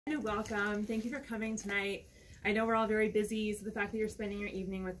Welcome. Thank you for coming tonight. I know we're all very busy, so the fact that you're spending your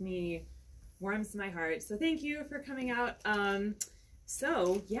evening with me warms my heart. So thank you for coming out.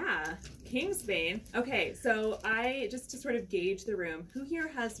 So yeah, Kingsbane. Okay, so just to sort of gauge the room, who here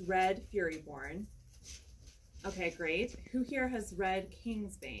has read Furyborn? Okay, great. Who here has read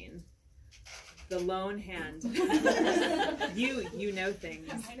Kingsbane? The lone hand. You know things.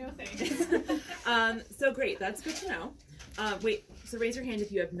 I know things. So great, that's good to know. Wait, so raise your hand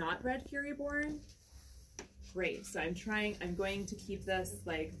if you have not read Furyborn. Great, so I'm going to keep this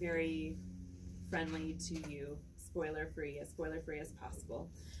like very friendly to you, as spoiler free as possible.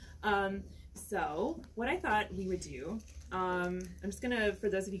 So what I thought we would do, I'm just gonna, for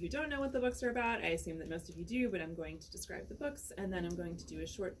those of you who don't know what the books are about, I assume that most of you do, but I'm going to describe the books, and then I'm going to do a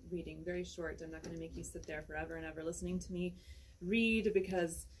short reading, very short. I'm not gonna make you sit there forever and ever listening to me read,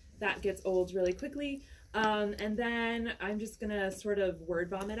 because that gets old really quickly. And then I'm just gonna sort of word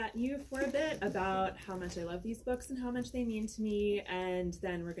vomit at you for a bit about how much I love these books and how much they mean to me, and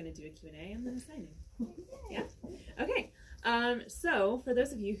then we're gonna do a Q&A and then a signing. Yeah? Okay. So for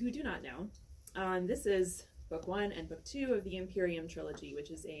those of you who do not know, this is book 1 and book 2 of the Empirium Trilogy,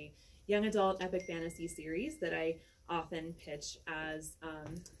 which is a young adult epic fantasy series that I often pitch as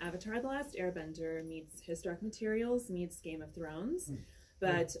Avatar: The Last Airbender meets Historic Materials meets Game of Thrones,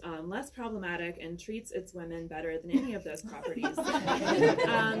 but less problematic and treats its women better than any of those properties.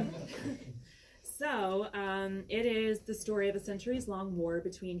 It is the story of a centuries-long war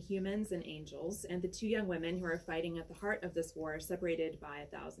between humans and angels, and the two young women who are fighting at the heart of this war, separated by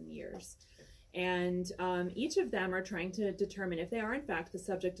 1,000 years. And each of them are trying to determine if they are in fact the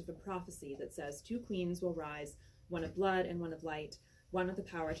subject of a prophecy that says 2 queens will rise, one of blood and one of light, one with the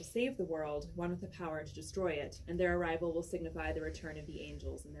power to save the world, one with the power to destroy it, and their arrival will signify the return of the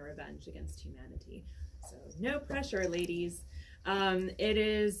angels and their revenge against humanity. So no pressure, ladies. It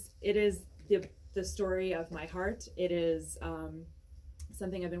is the story of my heart. It is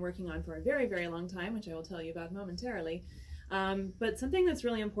something I've been working on for a very, very long time, which I will tell you about momentarily. But something that's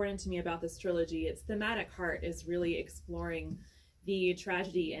really important to me about this trilogy, its thematic heart, is really exploring the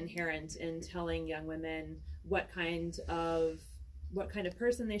tragedy inherent in telling young women what kind of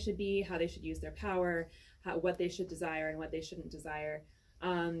person they should be, how they should use their power, what they should desire and what they shouldn't desire.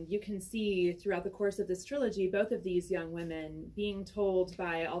 You can see throughout the course of this trilogy, both of these young women being told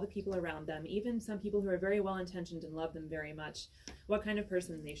by all the people around them, even some people who are very well-intentioned and love them very much, what kind of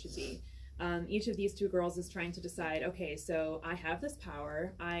person they should be. Each of these 2 girls is trying to decide, okay, so I have this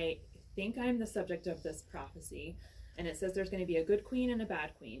power, I think I'm the subject of this prophecy, and it says there's going to be a good queen and a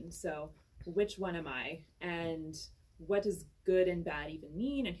bad queen, so which one am I? And what does good and bad even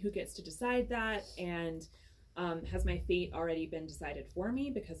mean, and who gets to decide that? And has my fate already been decided for me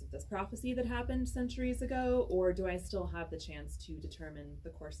because of this prophecy that happened centuries ago, or do I still have the chance to determine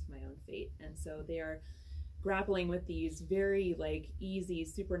the course of my own fate? And so they are grappling with these very easy,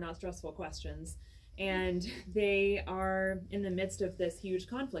 super not stressful questions, and they are in the midst of this huge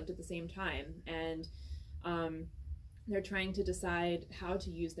conflict at the same time, and they're trying to decide how to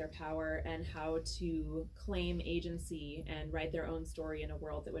use their power and how to claim agency and write their own story in a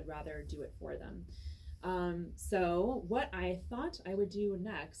world that would rather do it for them. So what I thought I would do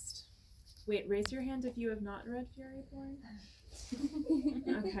next, wait, raise your hand if you have not read Furyborn.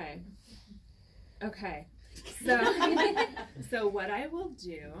 Okay. So what I will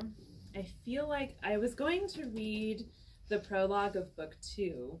do, I feel like I was going to read the prologue of book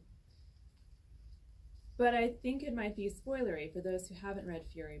 2, but I think it might be spoilery for those who haven't read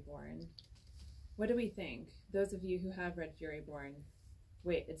Furyborn. What do we think? Those of you who have read Furyborn.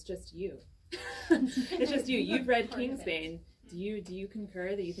 Wait, it's just you. It's just you. You've read Kingsbane. Do you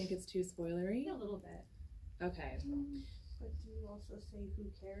concur that you think it's too spoilery? A little bit. Okay. But do you also say who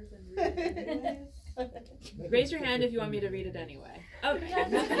cares and read it anyways? Raise your hand if you want me to read it anyway. Okay.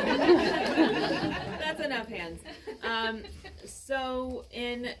 That's enough hands. So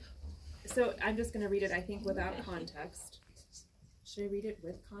I'm just going to read it, I think, without context. Should I read it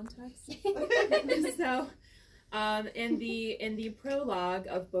with context? So in the prologue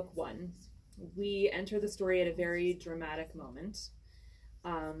of book 1, we enter the story at a very dramatic moment.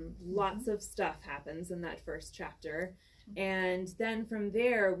 Lots of stuff happens in that first chapter. And then from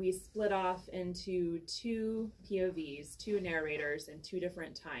there, we split off into 2 POVs, 2 narrators in 2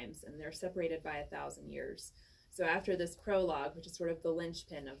 different times, and they're separated by 1,000 years. So after this prologue, which is sort of the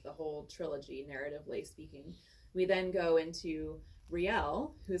linchpin of the whole trilogy, narratively speaking, we then go into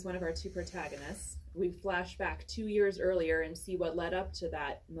Riel, who's one of our 2 protagonists. We flash back 2 years earlier and see what led up to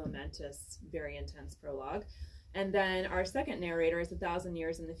that momentous, very intense prologue. And then our second narrator is 1,000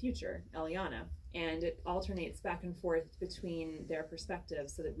 years in the future, Eliana, and it alternates back and forth between their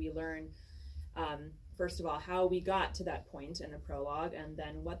perspectives so that we learn, first of all, how we got to that point in the prologue, and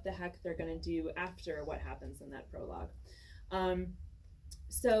then what the heck they're going to do after what happens in that prologue.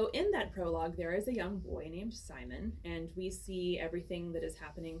 So in that prologue, there is a young boy named Simon, and we see everything that is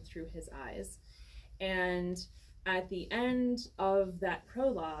happening through his eyes. And at the end of that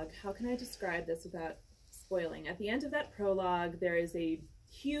prologue, how can I describe this without spoiling? At the end of that prologue, there is a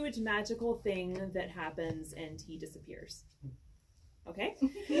huge magical thing that happens, and he disappears. Okay?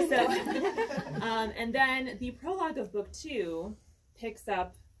 So, and then the prologue of book 2 picks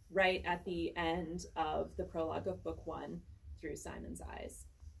up right at the end of the prologue of book 1 through Simon's eyes.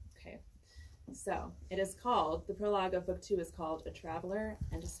 Okay, so it is called, the prologue of book 2 is called A Traveler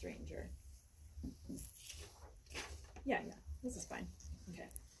and a Stranger. Yeah, this is fine. Okay.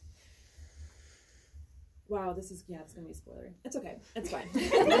 Wow, this is, it's going to be spoilery. It's okay, it's fine.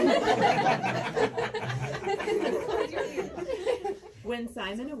 When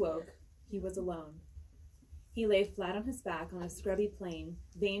Simon awoke, he was alone. He lay flat on his back on a scrubby plain,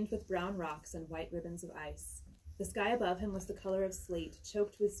 veined with brown rocks and white ribbons of ice. The sky above him was the color of slate,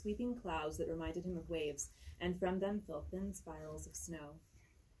 choked with sweeping clouds that reminded him of waves, and from them fell thin spirals of snow.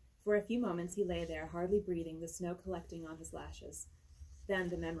 For a few moments he lay there, hardly breathing, the snow collecting on his lashes. Then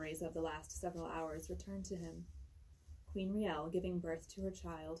the memories of the last several hours returned to him. Queen Riel giving birth to her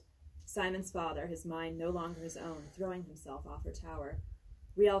child, Simon's father, his mind no longer his own, throwing himself off her tower,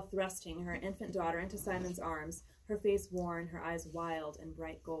 Riel thrusting her infant daughter into Simon's arms, her face worn, her eyes wild and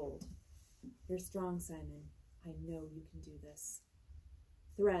bright gold. You're strong, Simon. I know you can do this.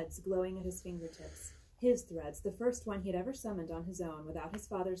 Threads glowing at his fingertips. His threads, the first one he had ever summoned on his own without his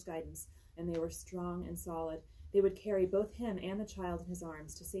father's guidance, and they were strong and solid. They would carry both him and the child in his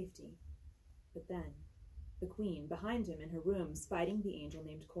arms to safety. But then, the queen, behind him in her rooms, fighting the angel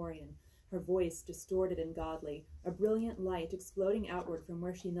named Corian, her voice distorted and godly, a brilliant light exploding outward from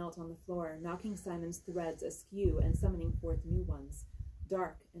where she knelt on the floor, knocking Simon's threads askew and summoning forth new ones,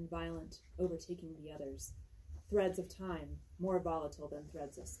 dark and violent, overtaking the others. Threads of time, more volatile than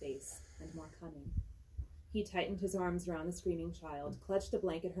threads of space, and more cunning. He tightened his arms around the screaming child, clutched the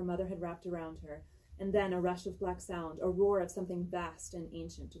blanket her mother had wrapped around her, and then a rush of black sound, a roar of something vast and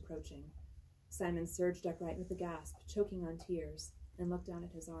ancient approaching. Simon surged upright with a gasp, choking on tears, and looked down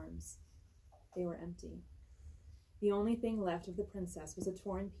at his arms. They were empty. The only thing left of the princess was a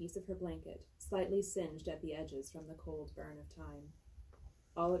torn piece of her blanket, slightly singed at the edges from the cold burn of time.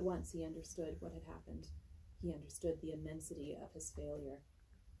 All at once he understood what had happened. He understood the immensity of his failure.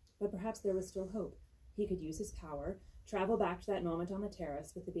 But perhaps there was still hope. He could use his power, travel back to that moment on the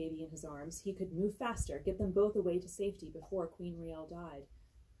terrace with the baby in his arms. He could move faster, get them both away to safety before Queen Riel died.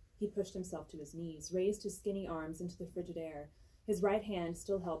 He pushed himself to his knees, raised his skinny arms into the frigid air. His right hand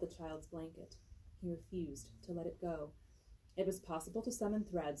still held the child's blanket. He refused to let it go. It was possible to summon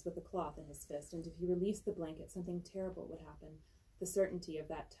threads with a cloth in his fist, and if he released the blanket, something terrible would happen. The certainty of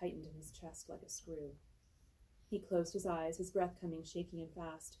that tightened in his chest like a screw. He closed his eyes, his breath coming shaky and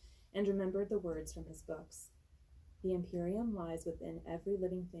fast, and remembered the words from his books. The Empirium lies within every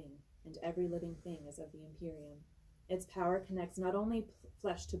living thing, and every living thing is of the Empirium. Its power connects not only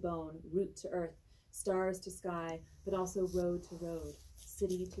flesh to bone, root to earth, stars to sky, but also road to road,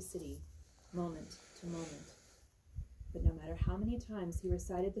 city to city, moment to moment. But no matter how many times he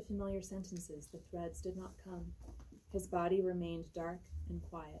recited the familiar sentences, the threads did not come. His body remained dark and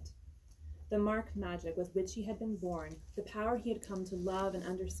quiet. The mark magic with which he had been born, the power he had come to love and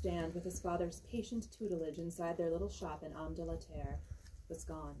understand with his father's patient tutelage inside their little shop in Am de la Terre, was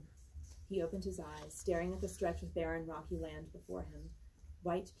gone. He opened his eyes, staring at the stretch of barren rocky land before him,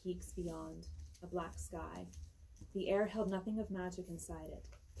 white peaks beyond, a black sky. The air held nothing of magic inside it.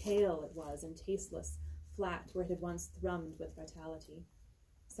 Pale it was and tasteless, flat where it had once thrummed with vitality.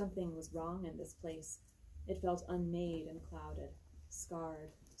 Something was wrong in this place. It felt unmade and clouded,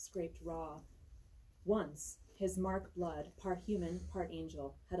 scarred, scraped raw. Once, his mark blood, part human, part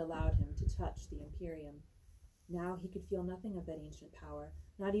angel, had allowed him to touch the Empirium. Now he could feel nothing of that ancient power.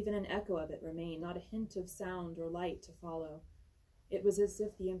 Not even an echo of it remained, not a hint of sound or light to follow. It was as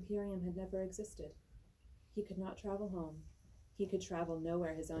if the Empirium had never existed. He could not travel home. He could travel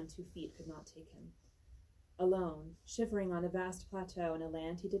nowhere his own 2 feet could not take him. Alone, shivering on a vast plateau in a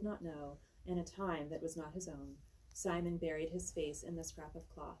land he did not know, in a time that was not his own, Simon buried his face in the scrap of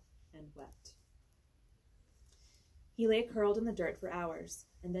cloth and wept. He lay curled in the dirt for hours,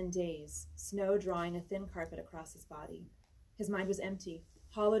 and then days, snow drawing a thin carpet across his body. His mind was empty,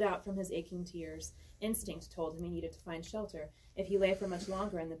 hollowed out from his aching tears. Instinct told him he needed to find shelter. If he lay for much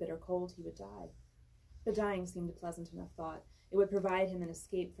longer in the bitter cold, he would die. But dying seemed a pleasant enough thought. It would provide him an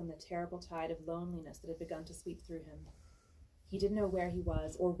escape from the terrible tide of loneliness that had begun to sweep through him. He didn't know where he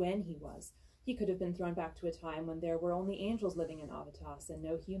was or when he was. He could have been thrown back to a time when there were only angels living in Avitas and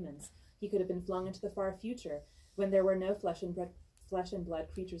no humans. He could have been flung into the far future, when there were no flesh and blood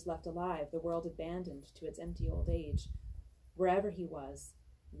creatures left alive, the world abandoned to its empty old age. Wherever he was,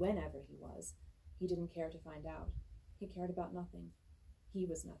 whenever he was, he didn't care to find out. He cared about nothing. He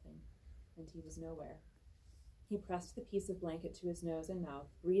was nothing, and he was nowhere. He pressed the piece of blanket to his nose and mouth,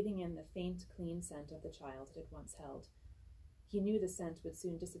 breathing in the faint, clean scent of the child it had once held. He knew the scent would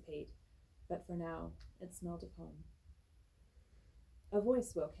soon dissipate, but for now it smelled of home. A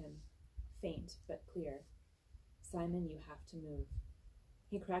voice woke him, faint but clear. "Simon, you have to move."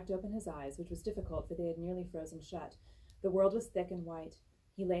 He cracked open his eyes, which was difficult, for they had nearly frozen shut. The world was thick and white.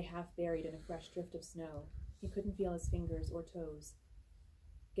 He lay half buried in a fresh drift of snow. He couldn't feel his fingers or toes.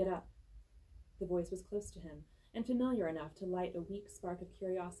 "Get up." The voice was close to him, and familiar enough to light a weak spark of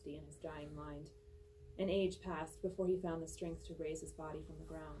curiosity in his dying mind. An age passed before he found the strength to raise his body from the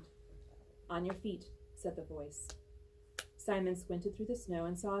ground. "On your feet," said the voice. Simon squinted through the snow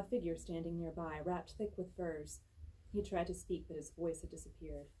and saw a figure standing nearby, wrapped thick with furs. He tried to speak, but his voice had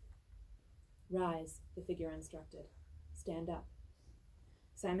disappeared. "Rise," the figure instructed. "Stand up."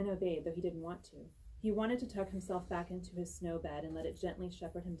 Simon obeyed, though he didn't want to. He wanted to tuck himself back into his snow bed and let it gently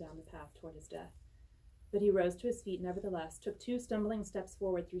shepherd him down the path toward his death. But he rose to his feet nevertheless, took 2 stumbling steps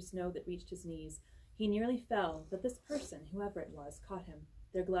forward through snow that reached his knees. He nearly fell, but this person, whoever it was, caught him.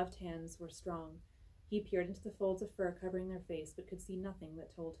 Their gloved hands were strong. He peered into the folds of fur covering their face, but could see nothing that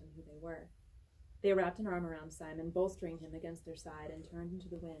told him who they were. They wrapped an arm around Simon, bolstering him against their side, and turned into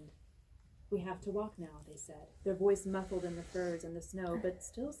the wind. "We have to walk now," they said, their voice muffled in the furs and the snow, but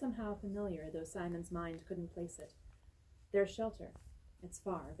still somehow familiar, though Simon's mind couldn't place it. "There's shelter. It's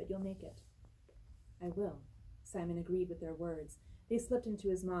far, but you'll make it." "I will." Simon agreed with their words. They slipped into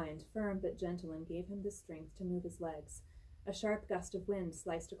his mind, firm but gentle, and gave him the strength to move his legs. A sharp gust of wind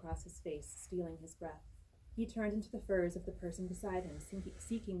sliced across his face, stealing his breath. He turned into the furs of the person beside him,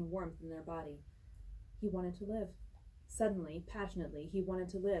 seeking warmth in their body. He wanted to live. Suddenly, passionately, he wanted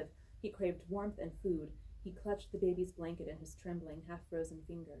to live. He craved warmth and food. He clutched the baby's blanket in his trembling, half-frozen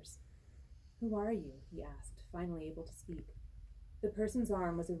fingers. "Who are you?" he asked, finally able to speak. The person's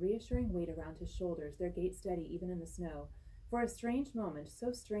arm was a reassuring weight around his shoulders, their gait steady even in the snow. For a strange moment,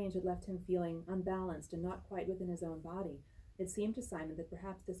 so strange it left him feeling unbalanced and not quite within his own body, it seemed to Simon that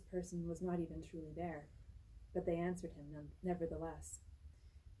perhaps this person was not even truly there. But they answered him nevertheless.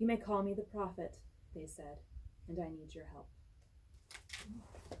 "You may call me the prophet," they said, "and I need your help."